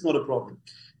 So this is not a problem.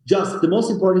 Just the most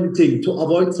important thing to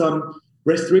avoid some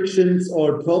restrictions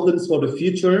or problems for the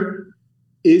future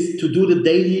is to do the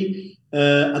daily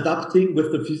adapting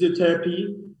with the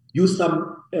physiotherapy, use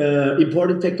some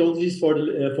important technologies for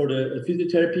the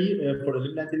physiotherapy, for the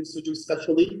limb lengthening surgery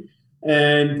especially.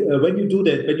 And when you do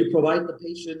that, when you provide the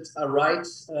patient a right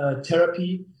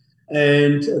therapy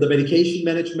and the medication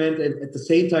management, and at the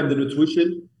same time the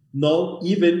nutrition, now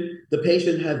even the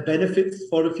patient have benefits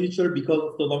for the future because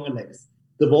of the longer legs.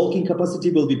 The walking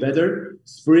capacity will be better,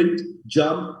 sprint,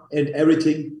 jump, and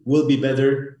everything will be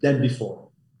better than before.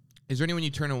 Is there anyone you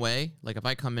turn away? Like if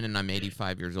I come in and I'm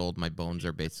 85 years old, my bones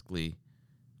are basically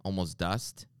almost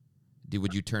dust.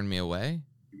 Would you turn me away?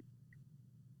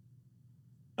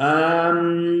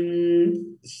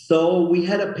 So we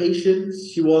had a patient,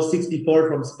 she was 64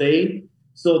 from Spain.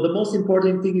 So the most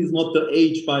important thing is not the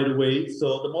age, by the way.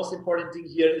 So the most important thing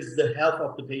here is the health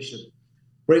of the patient.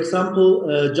 For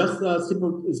example, just a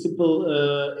simple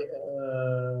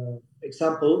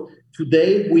example.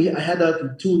 Today I had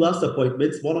two last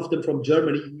appointments. One of them from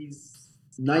Germany. He's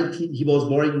 19. He was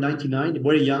born in 99,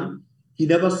 very young. He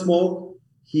never smoked.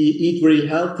 He eat very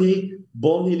healthy.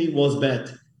 Bone healing was bad.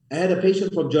 I had a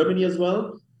patient from Germany as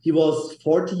well. He was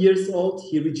 40 years old.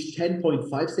 He reached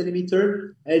 10.5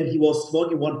 centimeter, and he was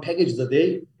smoking one package a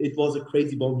day. It was a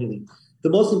crazy bone healing. The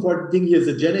most important thing here is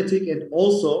the genetic, and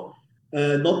also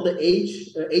not the age.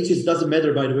 Ages doesn't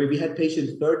matter, by the way. We had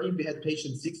patient 30, we had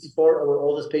patient 64, our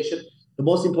oldest patient. The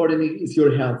most important thing is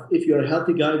your health. If you're a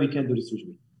healthy guy, we can do the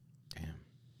surgery. Damn.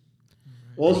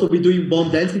 Also, we're doing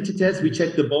bone density tests. We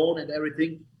check the bone and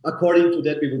everything. According to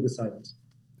that, we will decide.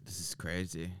 This is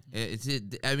crazy.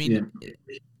 I mean,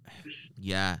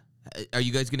 yeah. Are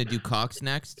you guys going to do cocks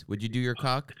next? Would you do your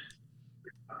cock?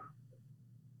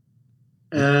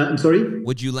 I'm sorry?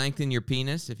 Would you lengthen your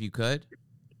penis if you could?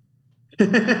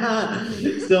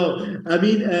 So, I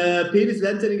mean, penis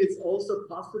lengthening is also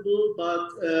possible, but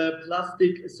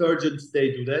plastic surgeons,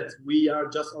 they do that. We are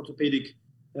just orthopedic.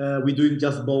 We're doing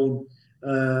just bone.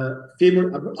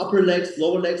 Femur, upper legs,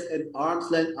 lower legs, and arm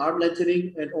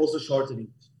lengthening, and also shortening.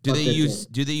 Do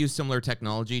they use similar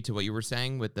technology to what you were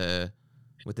saying with the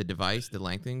device, the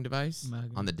lengthening device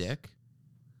on the dick?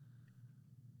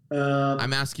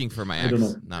 I'm asking for my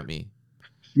ex, not me.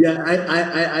 Yeah,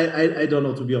 I don't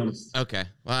know, to be honest. Okay,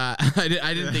 well,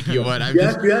 I didn't think you would. You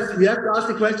have to ask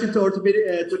the question to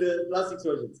orthopedic to the plastic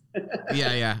surgeons.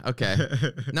 Yeah, okay.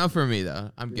 Not for me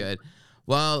though. I'm good.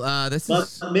 Well,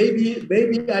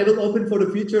 maybe I will open for the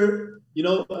future. You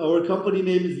know, our company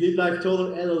name is Live Life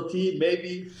Taller LLT.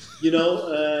 Maybe,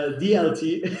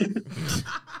 DLT.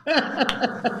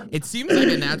 It seems like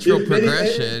a natural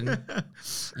progression.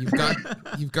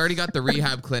 You've already got the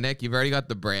rehab clinic. You've already got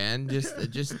the brand. Just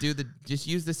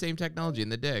use the same technology in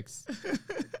the dicks.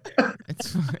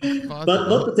 It's possible. But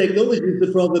not the technology is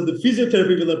the problem. The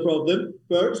physiotherapy is the problem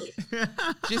first.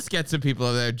 Just get some people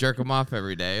over there, jerk them off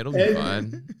every day. It'll be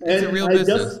fun. It's a real I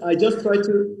business. I just try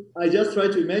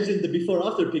to imagine the before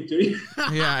after picture.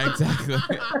 Yeah, exactly.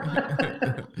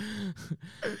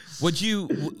 Would you,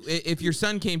 if your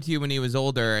son came to you when he was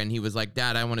older and he was like,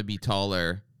 "Dad, I want to be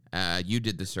taller," you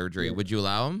did the surgery, would you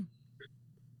allow him?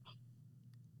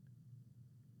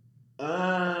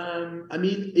 I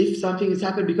mean, if something has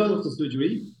happened because of the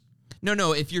surgery.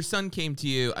 No. If your son came to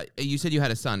you, you said you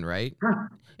had a son, right?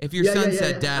 If your son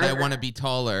said, "Dad, I want to be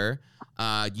taller,"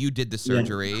 you did the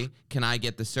surgery. Can I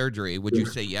get the surgery? Would you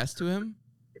say yes to him?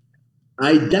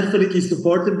 I definitely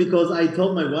support him, because I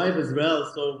told my wife as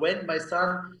well. So when my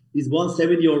son is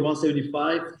 170 or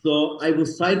 175, so I will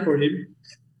sign for him.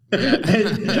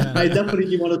 And I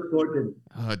definitely want to support him.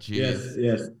 Oh, geez.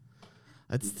 Yes.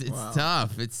 It's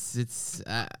tough. It's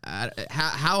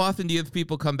how often do you have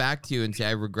people come back to you and say,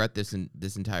 I regret this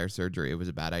entire surgery? It was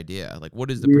a bad idea. Like,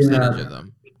 what is the percentage of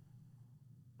them?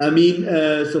 I mean,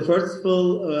 so first of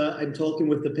all, I'm talking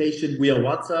with the patient via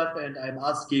WhatsApp, and I'm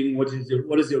asking what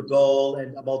is your goal,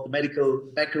 and about the medical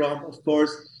background, of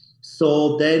course.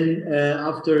 So then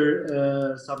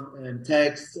after some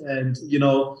text and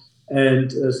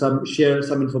share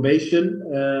some information,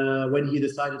 when he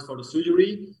decided for the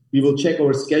surgery, we will check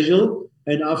our schedule,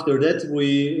 and after that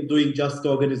we doing just the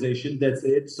organization. That's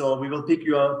it. So we will pick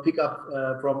up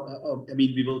from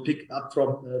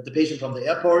the patient from the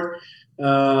airport,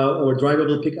 or driver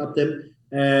will pick up them,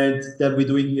 and then we're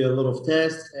doing a lot of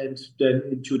tests, and then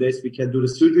in 2 days we can do the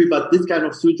surgery. But this kind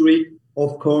of surgery,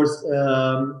 of course,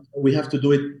 we have to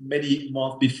do it many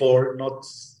months before, not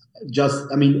just,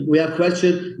 I mean, we have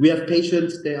questions, we have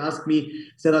patients, they ask me,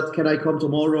 Sedat, can I come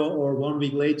tomorrow or 1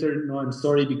 week later? No, I'm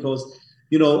sorry, because,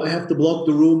 I have to block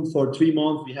the room for 3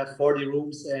 months. We have 40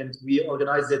 rooms, and we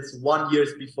organize it 1 year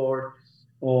before,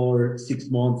 or 6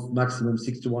 months, maximum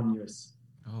 6 to 1 years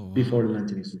before the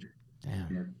lengthening surgery. Damn,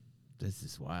 yeah. This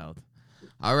is wild.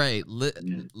 All right,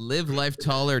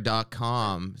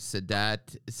 livelifetaller.com.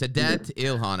 Sedat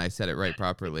Ilhan, I said it right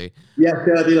properly. Yeah,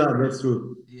 Sedat Ilhan, that's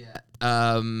true. Yeah.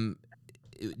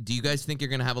 Do you guys think you're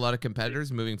going to have a lot of competitors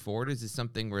moving forward? Is this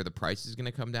something where the price is going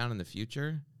to come down in the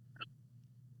future?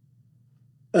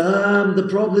 The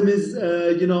problem is,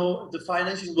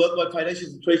 the worldwide financial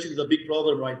situation is a big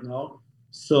problem right now.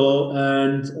 So,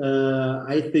 and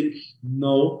I think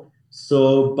no.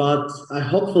 So, but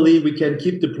hopefully we can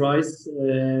keep the price,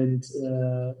 and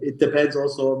it depends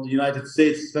also on the United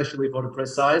States, especially for the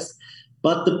precise.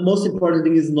 But the most important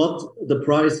thing is not the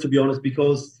price, to be honest,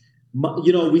 because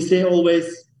we say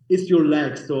always it's your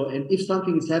legs. So, and if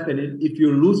something is happening, if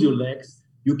you lose your legs,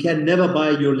 you can never buy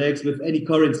your legs with any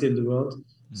currency in the world.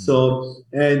 So,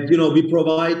 and we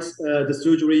provide the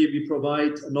surgery, we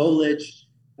provide knowledge,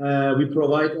 we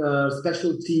provide a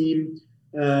special team,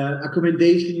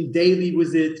 accommodation, daily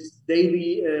visits,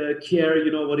 daily care,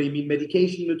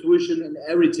 medication, nutrition, and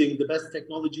everything, the best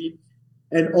technology.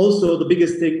 And also the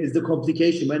biggest thing is the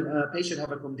complication. When a patient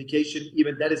have a complication,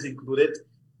 even that is included.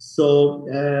 So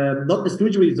not the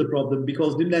surgery is the problem,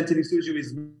 because limb lengthening surgery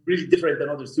is really different than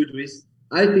other surgeries.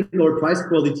 I think our price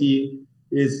quality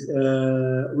is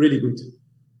really good.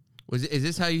 Is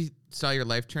this how you saw your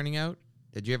life turning out?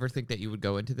 Did you ever think that you would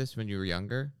go into this when you were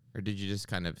younger, or did you just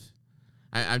kind of?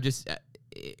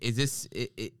 Is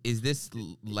this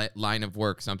line of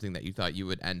work something that you thought you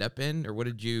would end up in, or what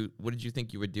did you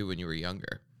think you would do when you were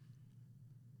younger?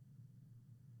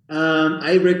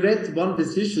 I regret one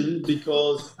decision,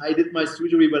 because I did my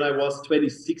surgery when I was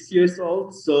 26 years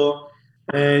old. So,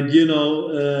 and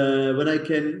when I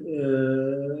can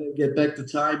get back the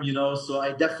time, so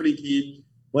I definitely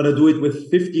want to do it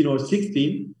with 15 or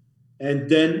 16, and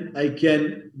then I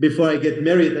can, before I get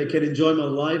married, I can enjoy my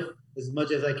life as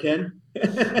much as I can.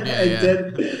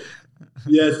 Then,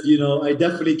 yes, I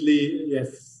definitely,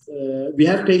 yes. We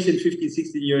have patients 15,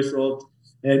 16 years old,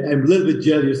 and I'm a little bit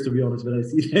jealous, to be honest, when I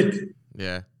see that.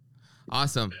 Yeah.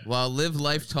 Awesome. Well,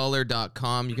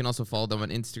 livelifetaller.com. You can also follow them on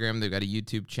Instagram. They've got a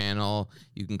YouTube channel.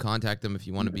 You can contact them if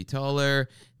you want to be taller.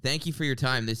 Thank you for your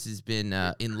time. This has been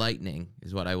enlightening,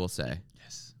 is what I will say.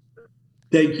 Yes.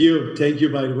 Thank you. Thank you,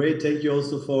 by the way. Thank you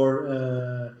also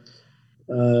for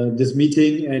this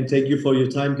meeting, and thank you for your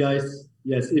time, guys.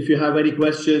 Yes, if you have any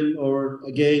question, or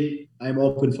again, I'm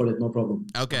open for it. No problem.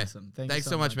 Okay. Awesome. Thanks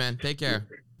so much, man. Take care.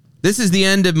 This is the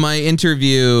end of my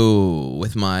interview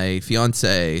with my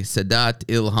fiance, Sedat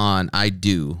Ilhan.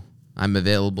 I'm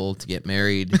available to get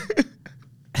married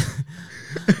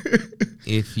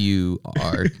if you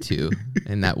are too.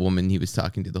 And that woman he was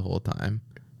talking to the whole time.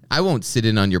 I won't sit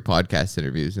in on your podcast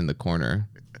interviews in the corner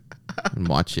and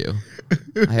watch you.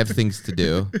 I have things to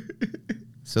do.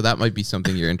 So that might be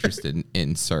something you're interested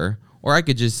in, sir. Or I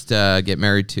could just get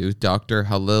married to Dr.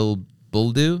 Halil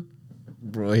Buldu.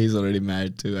 Bro, he's already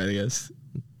married too, I guess.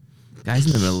 Guys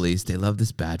in the Middle East, they love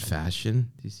this bad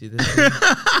fashion. Do you see this?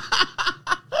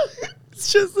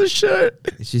 It's just a shirt.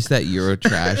 It's just that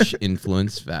Eurotrash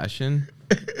influence fashion.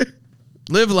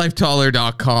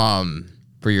 LiveLifeTaller.com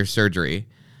for your surgery.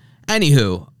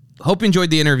 Anywho, hope you enjoyed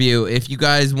the interview. If you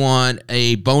guys want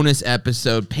a bonus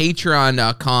episode,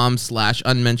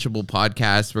 patreon.com/unmentionable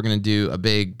podcast. We're going to do a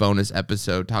big bonus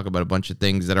episode, talk about a bunch of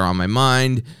things that are on my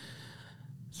mind.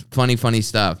 Funny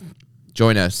stuff.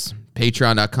 Join us.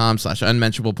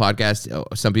 Patreon.com/unmentionable podcast.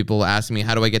 Some people ask me,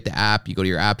 how do I get the app? You go to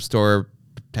your app store,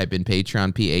 type in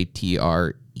Patreon,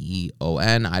 Patreon.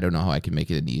 I don't know how I can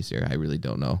make it any easier. I really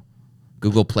don't know.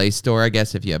 Google Play Store, I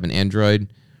guess, if you have an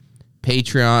Android.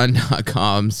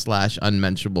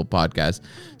 Patreon.com/unmentionable podcast.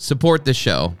 Support the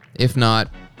show. If not,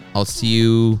 I'll see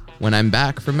you when I'm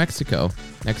back from Mexico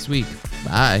next week.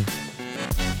 Bye.